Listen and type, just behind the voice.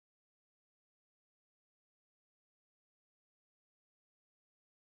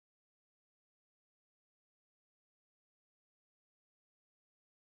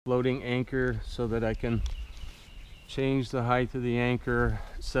floating anchor so that I can change the height of the anchor,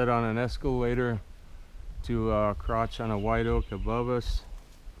 set on an escalator to a crotch on a white oak above us.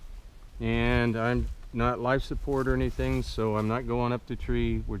 And I'm not life support or anything, so I'm not going up the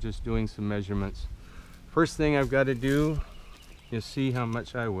tree. We're just doing some measurements. First thing I've got to do is see how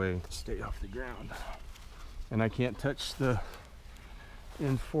much I weigh. Stay off the ground. And I can't touch the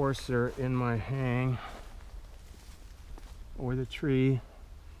enforcer in my hang or the tree.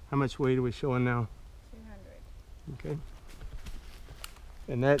 How much weight are we showing now? 200. Okay.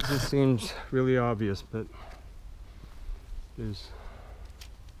 And that just seems really obvious, but we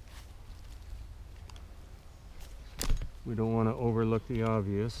don't want to overlook the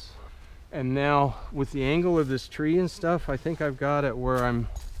obvious. And now with the angle of this tree and stuff, I think I've got it where I'm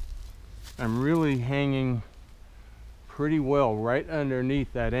really hanging pretty well right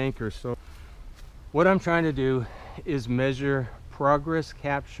underneath that anchor. So what I'm trying to do is measure progress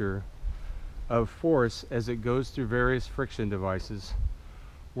capture of force as it goes through various friction devices.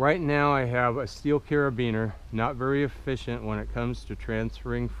 Right now I have a steel carabiner, not very efficient when it comes to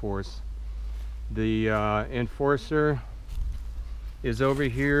transferring force. The enforcer is over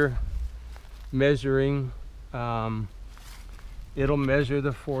here measuring. It'll measure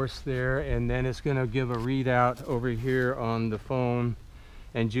the force there, and then it's going to give a readout over here on the phone,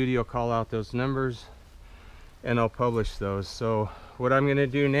 and Judy will call out those numbers and I'll publish those. So what I'm going to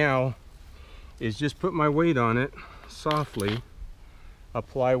do now is just put my weight on it softly,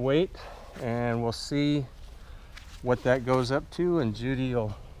 apply weight, and we'll see what that goes up to, and Judy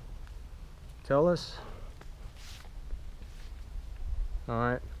will tell us. All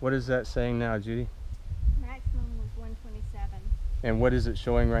right, what is that saying now, Judy? Maximum was 127. And what is it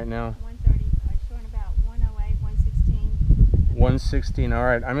showing right now? 130. It's showing about 108, 116. 116. All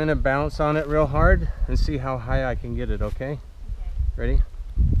right, I'm going to bounce on it real hard and see how high I can get it, okay? Okay. Ready?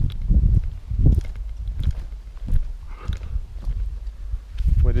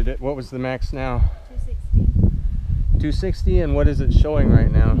 What was the max now? 260. 260, and what is it showing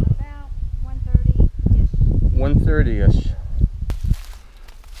right now? About 130-ish. 130-ish.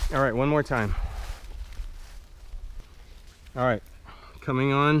 All right, one more time. All right,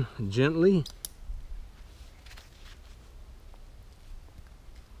 coming on gently.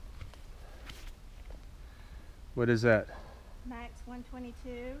 What is that? Max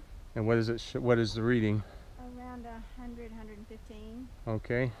 122. And what is it? What is the reading? Around 100, 115.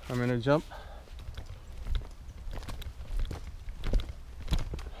 Okay, I'm gonna jump.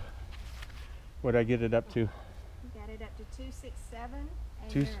 What'd I get it up to? You got it up to 267,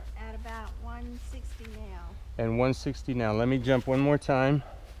 and Two- you're at about 160 now. And 160 now. Let me jump one more time.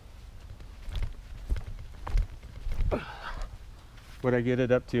 What'd I get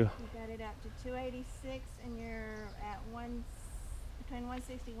it up to? You got it up to 286, and you're at between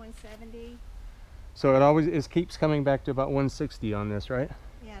 160 170. So it keeps coming back to about 160 on this, right?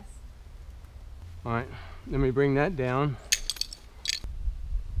 Yes. All right, let me bring that down.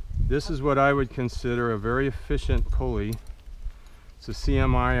 This is what I would consider a very efficient pulley. It's a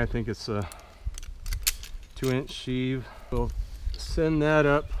CMI, I think it's a 2-inch sheave. We'll send that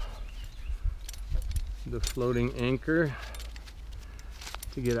up the floating anchor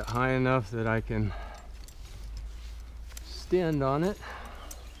to get it high enough that I can stand on it.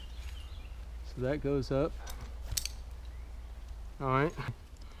 So that goes up. All right,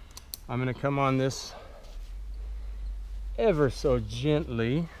 I'm gonna come on this ever so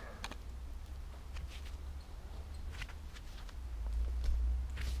gently.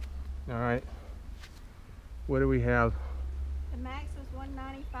 All right, what do we have? The max was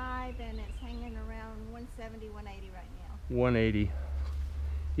 195, and it's hanging around 170, 180 right now. 180.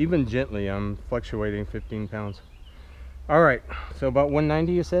 Even gently, I'm fluctuating 15 pounds. All right, so about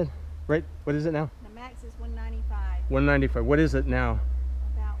 190 you said? Right, what is it now? The max is 195. 195, what is it now?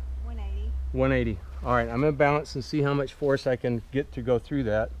 About 180. 180. All right, I'm gonna balance and see how much force I can get to go through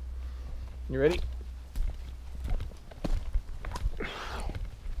that. You ready? The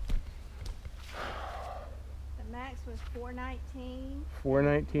max was 419.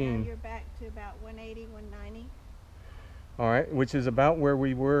 419. Now you're back to about 180, 190. All right, which is about where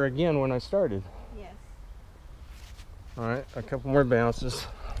we were again when I started. Yes. All right, a couple more bounces.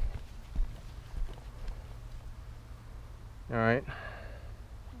 All right,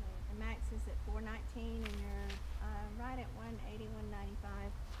 The max is at 419, and you're right at 180,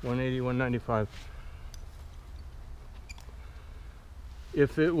 195. 180, 195.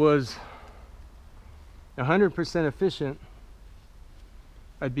 If it was 100% efficient,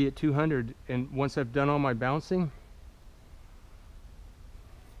 I'd be at 200, and once I've done all my bouncing,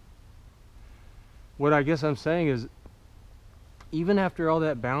 what I guess I'm saying is even after all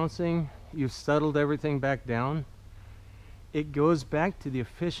that balancing, you've settled everything back down, it goes back to the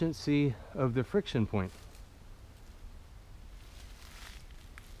efficiency of the friction point.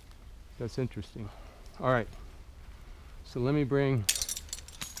 That's interesting. All right, so let me bring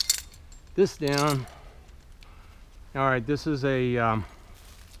this down. All right, this is a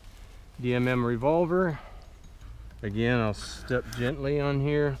DMM revolver. Again, I'll step gently on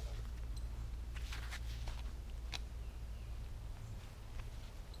here.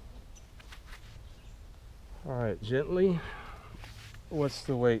 All right, gently. What's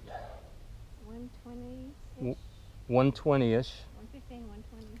the weight? 120-ish. 120-ish. 115,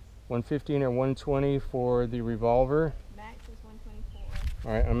 120. 115 or 120 for the revolver. Max is 124.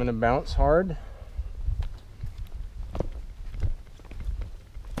 All right, I'm gonna bounce hard.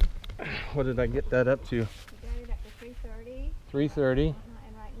 What did I get that up to? You got it up to 330. 330. And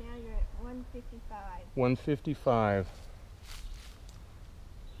right now you're at 155. 155.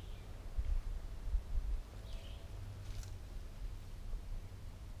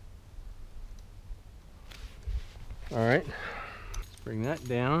 All right, let's bring that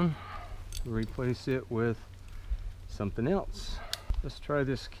down, replace it with something else. Let's try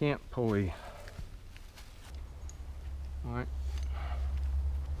this camp pulley. All right,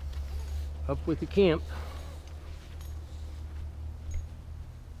 up with the camp.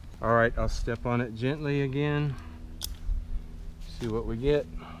 All right, I'll step on it gently again, see what we get.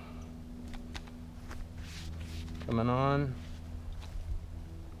 Coming on.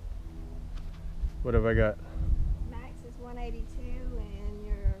 What have I got? 182 and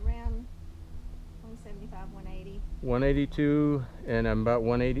you're around 175, 180. 182 and I'm about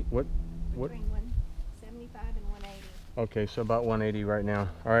 180. What? Between 175 and 180. Okay, so about 180 right now.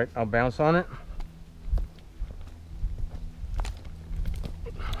 All right, I'll bounce on it.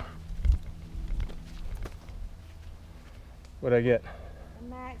 What'd I get? The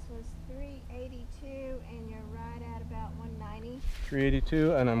max was 382 and you're right at about 190.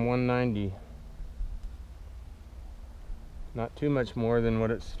 382 and I'm 190. Not too much more than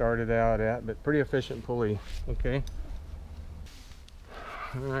what it started out at, but pretty efficient pulley. Okay.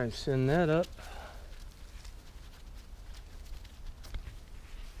 All right, send that up.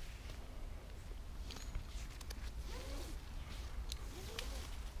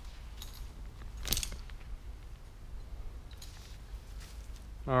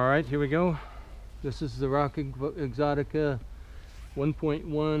 All right, here we go. This is the Rock Exotica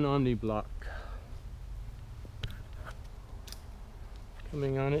 1.1 Omni Block.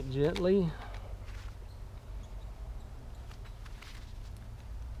 Coming on it gently.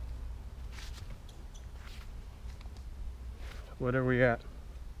 What are we at?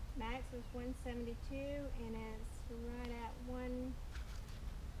 Max was 172 and it's right at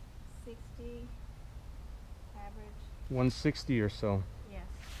 160 average. 160 or so. Yes.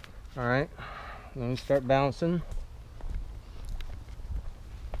 All right, let me start bouncing.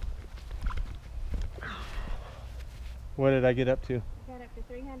 What did I get up to? Got up to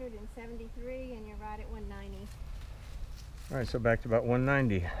 373 and you're right at 190. All right, so back to about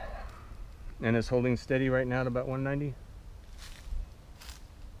 190. And it's holding steady right now at about 190?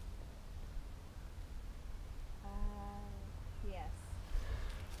 Yes.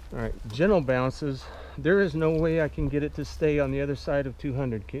 All right, gentle bounces. There is no way I can get it to stay on the other side of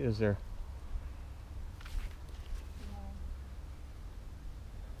 200, is there? No.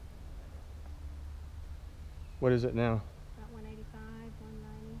 What is it now? About 185,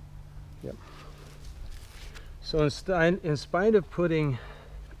 190. Yep. So in spite of putting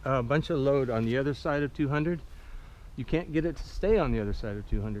a bunch of load on the other side of 200, you can't get it to stay on the other side of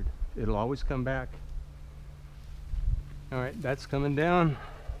 200. It'll always come back. All right, that's coming down.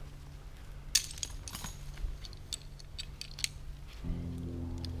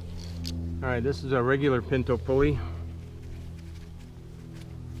 All right, this is a regular Pinto pulley.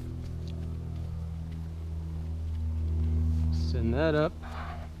 Send that up.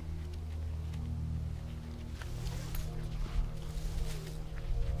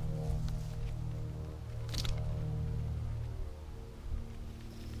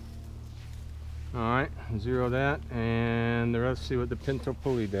 All right, zero that, and the rest, see what the Pinto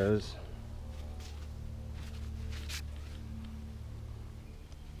pulley does.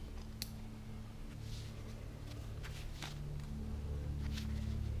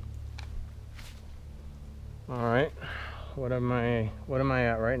 All right, what am I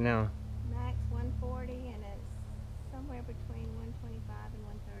at right now? Max 140 and it's somewhere between 125 and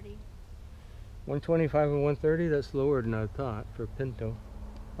 130. 125 and 130, that's lower than I thought for Pinto.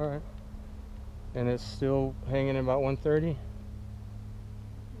 All right. And it's still hanging at about 130?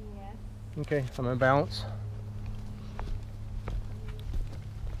 Yes. Okay, I'm gonna bounce.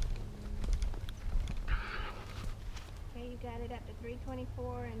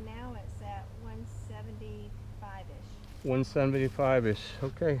 324, and now it's at 175-ish. 175-ish.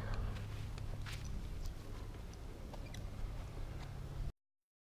 Okay.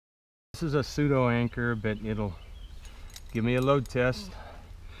 This is a pseudo anchor, but it'll give me a load test.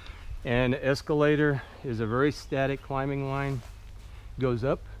 And escalator is a very static climbing line. Goes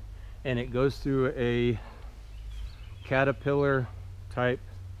up and it goes through a caterpillar type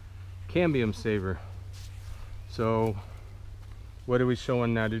cambium saver. So what are we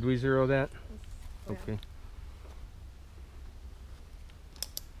showing now? Did we zero that? Okay.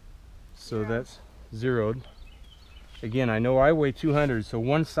 So that's zeroed. Again, I know I weigh 200, so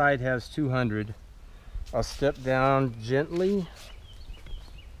one side has 200. I'll step down gently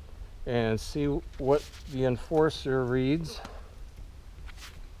and see what the enforcer reads.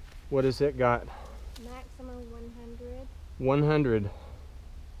 What has it got? Maximum 100. 100. And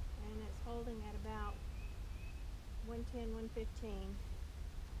it's holding at about 110, 115.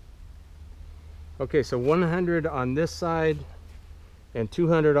 Okay, so 100 on this side and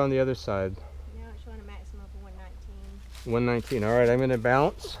 200 on the other side. Now it's showing a maximum of 119. 119. All right, I'm going to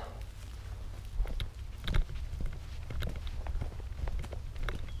bounce.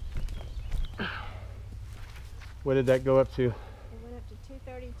 What did that go up to? It went up to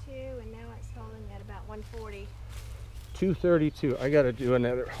 232, and now it's holding at about 140. 232. I got to do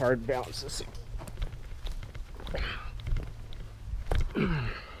another hard bounce. Let's see.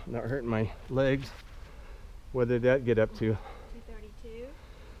 Not hurting my legs. What did that get up to? 232.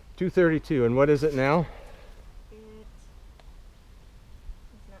 232. And what is it now? It's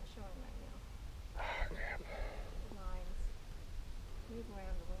not showing right now. Oh, crap. The lines move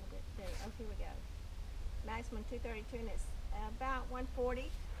around a little bit. There. Oh, here we go. Maximum 232, and it's about 140.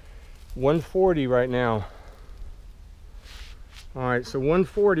 140 right now. All right, so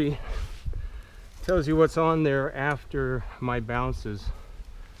 140 tells you what's on there after my bounces.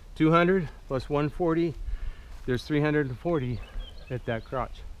 200 plus 140, there's 340 at that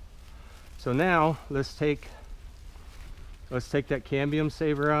crotch. So now let's take that cambium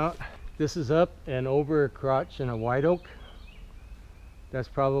saver out. This is up and over a crotch in a white oak. That's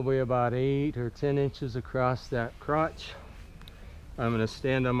probably about 8 or 10 inches across that crotch. I'm going to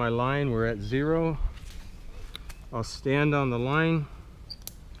stand on my line. We're at 0. I'll stand on the line.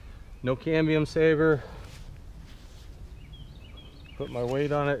 No cambium saver. Put my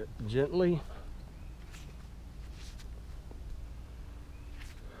weight on it gently.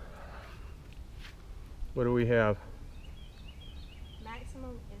 What do we have?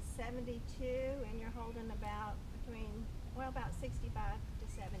 Maximum is 72, and you're holding about about 65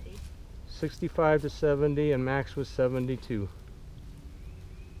 to 70. 65 to 70, and max was 72.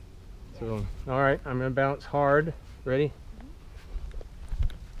 Yeah. So, all right, I'm gonna bounce hard. Ready?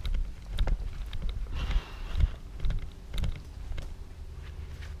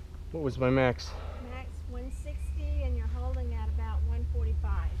 What was my max? Max 160, and you're holding at about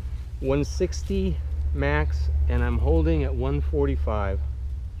 145. 160 max, and I'm holding at 145.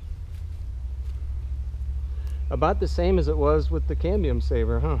 About the same as it was with the cambium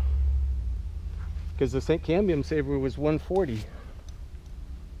saver, huh? Because the cambium saver was 140, if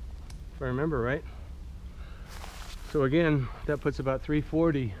I remember right. So again, that puts about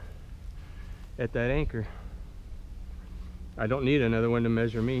 340 at that anchor. I don't need another one to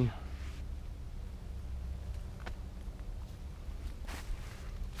measure me.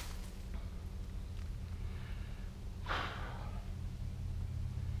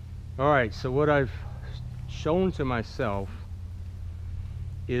 All right, so what I've shown to myself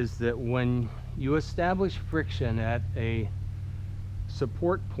is that when you establish friction at a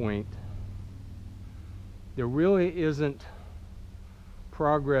support point, there really isn't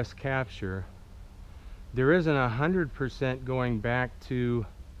progress capture. There isn't 100% going back to,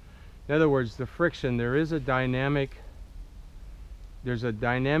 in other words, the friction. There is a dynamic, there's a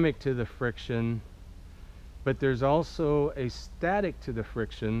dynamic to the friction, but there's also a static to the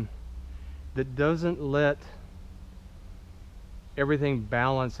friction that doesn't let everything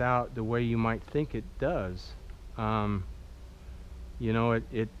balance out the way you might think it does. You know,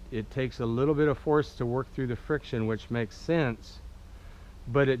 it takes a little bit of force to work through the friction, which makes sense,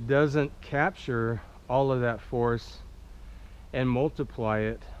 but it doesn't capture all of that force and multiply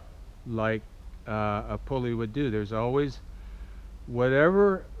it like a pulley would do. There's always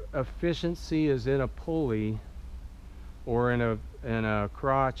whatever efficiency is in a pulley or in a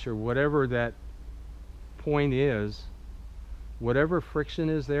crotch or whatever that point is, whatever friction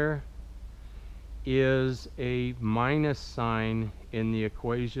is there is a minus sign in the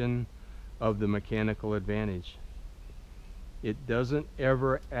equation of the mechanical advantage. It doesn't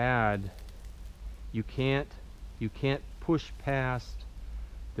ever add. You can't push past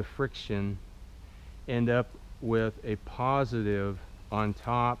the friction, end up with a positive on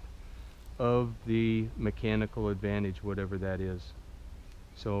top of the mechanical advantage, whatever that is.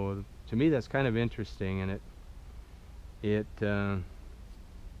 So to me that's kind of interesting, and it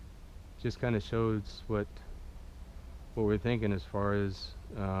just kind of shows what we're thinking as far as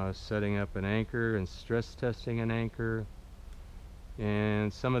setting up an anchor and stress testing an anchor.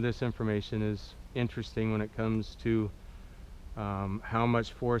 And some of this information is interesting when it comes to how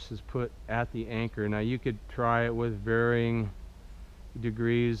much force is put at the anchor. Now you could try it with varying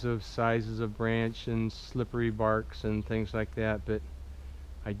degrees of sizes of branch and slippery barks and things like that, but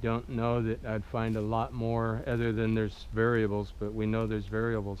I don't know that I'd find a lot more, other than there's variables, but we know there's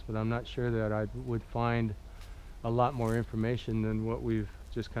variables, but I'm not sure that I would find a lot more information than what we've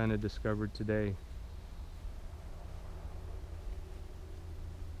just kind of discovered today.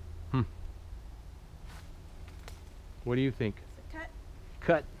 What do you think? So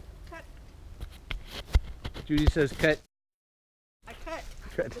Cut. cut. Judy says cut. I cut.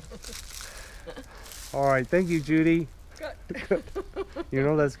 Cut. All right, thank you, Judy. Cut. You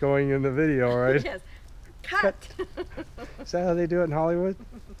know that's going in the video, right? Yes. Cut. Is that how they do it in Hollywood?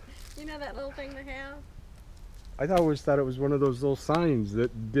 You know that little thing they have? I always thought it was one of those little signs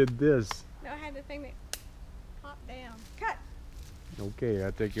that did this. No, I had the thing that popped down. Cut. Okay,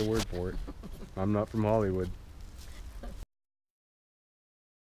 I take your word for it. I'm not from Hollywood.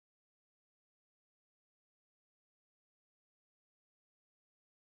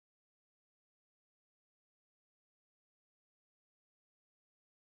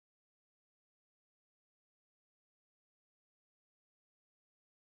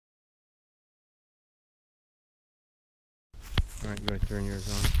 All right, you guys turn yours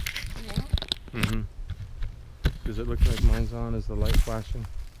on. Yeah. Mm-hmm. Does it look like mine's on? Is the light flashing?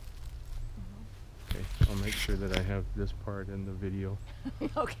 Okay, I'll make sure that I have this part in the video.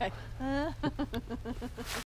 Okay.